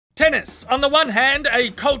Tennis, on the one hand,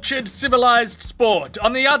 a cultured, civilized sport.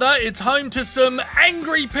 On the other, it's home to some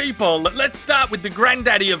angry people. Let's start with the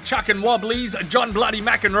granddaddy of Chuck and Wobblies, John Bloody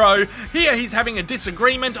McEnroe. Here he's having a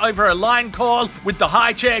disagreement over a line call with the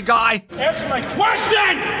high chair guy. Answer my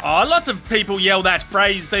question! Oh, lots of people yell that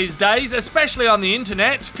phrase these days, especially on the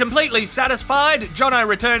internet. Completely satisfied, Jono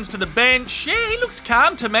returns to the bench. Yeah, he looks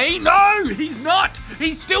calm to me. No, he's not.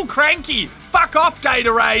 He's still cranky. Fuck off,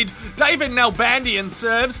 Gatorade. David Nalbandian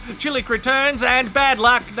serves. Chilik returns, and bad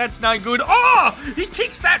luck, that's no good. Oh, he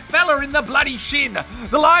kicks that fella in the bloody shin.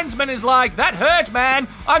 The linesman is like, that hurt, man.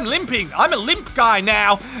 I'm limping. I'm a limp guy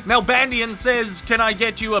now. Nalbandian says, can I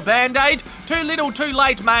get you a Band-Aid? Too little, too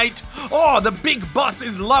late, mate. Oh, the big boss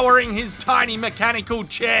is lowering his tiny mechanical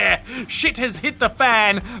chair. Shit has hit the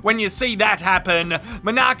fan when you see that happen.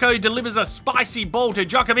 Monaco delivers a spicy ball to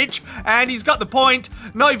Djokovic, and he's got the point.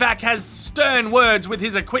 Novak has stern words with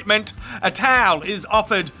his equipment. A towel is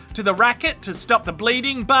offered to the racket to stop the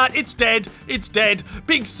bleeding, but it's dead. It's dead.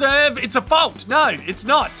 Big serve. It's a fault. No, it's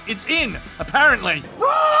not. It's in, apparently.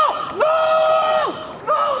 No! No!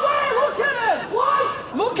 No way! Look at it!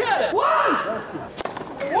 Once! Look at it! Once!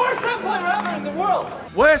 Worst umpire ever in the world!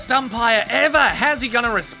 Worst umpire ever. How's he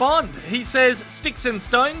gonna respond? He says, sticks and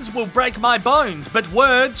stones will break my bones, but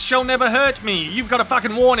words shall never hurt me. You've got a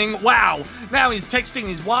fucking warning. Wow. Now he's texting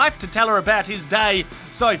his wife to tell her about his day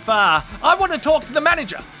so far. I want to talk to the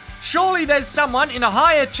manager. Surely there's someone in a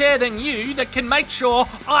higher chair than you that can make sure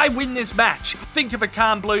I win this match. Think of a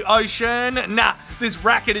calm blue ocean. Nah, this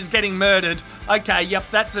racket is getting murdered. Okay, yep,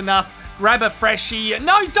 that's enough. Grab a freshie.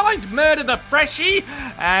 No, don't murder the freshie.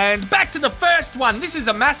 And back to the first one. This is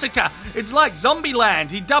a massacre. It's like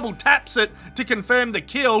Zombieland. He double taps it to confirm the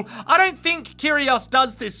kill. I don't think Kyrgios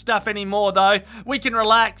does this stuff anymore, though. We can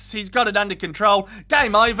relax. He's got it under control.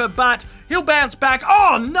 Game over, but he'll bounce back.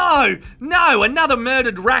 Oh, no. No, another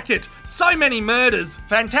murdered racket. So many murders.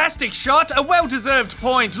 Fantastic shot. A well-deserved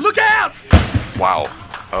point. Look out! Wow.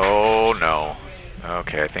 Oh, no.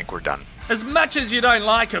 Okay, I think we're done. As much as you don't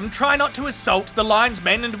like them, try not to assault the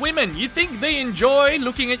linesmen and women. You think they enjoy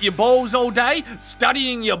looking at your balls all day?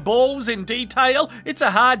 Studying your balls in detail? It's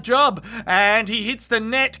a hard job. And he hits the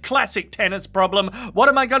net. Classic tennis problem. What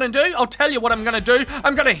am I going to do? I'll tell you what I'm going to do.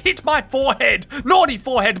 I'm going to hit my forehead. Naughty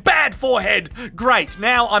forehead. Bad forehead. Great.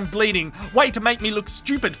 Now I'm bleeding. Way to make me look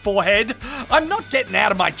stupid, forehead. I'm not getting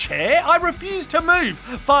out of my chair. I refuse to move.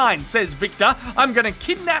 Fine, says Victor. I'm going to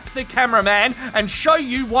kidnap the cameraman and show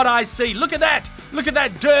you what I see. Look at that. Look at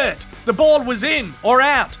that dirt. The ball was in or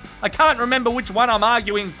out. I can't remember which one I'm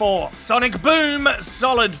arguing for. Sonic boom,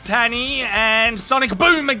 solid Tanny, and sonic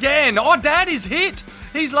boom again. Oh, Dad is hit.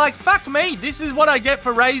 He's like, fuck me. This is what I get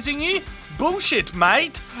for raising you? Bullshit,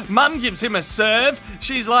 mate. Mum gives him a serve.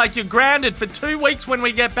 She's like, you're grounded for 2 weeks when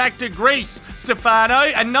we get back to Greece,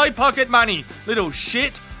 Stefano, and no pocket money. Little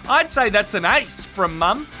shit. I'd say that's an ace from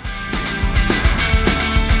Mum.